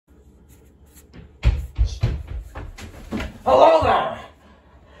Hello there!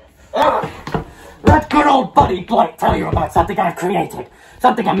 Let good old buddy Blight tell you about something I've created.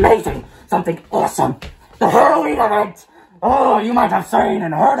 Something amazing. Something awesome. The Halloween event! Oh, you might have seen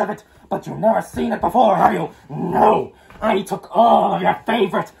and heard of it, but you've never seen it before, have you? No! I took all of your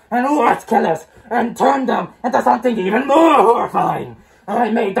favorite and worst killers and turned them into something even more horrifying. I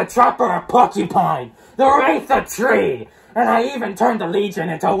made the Trapper a porcupine, the Wraith a tree, and I even turned the Legion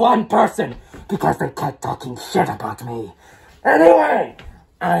into one person because they kept talking shit about me. Anyway,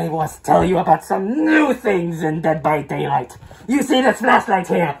 I must tell you about some new things in Dead by Daylight. You see this flashlight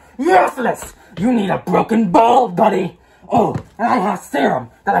here? Useless! You need a broken bulb, buddy. Oh, and I have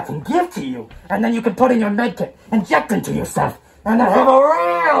serum that I can give to you, and then you can put in your medkit, inject into yourself, and then have a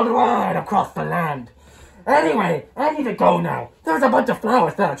wild ride across the land. Anyway, I need to go now. There's a bunch of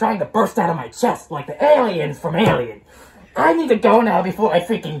flowers that are trying to burst out of my chest like the aliens from Alien. I need to go now before I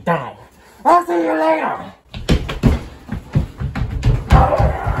freaking die. I'll see you later.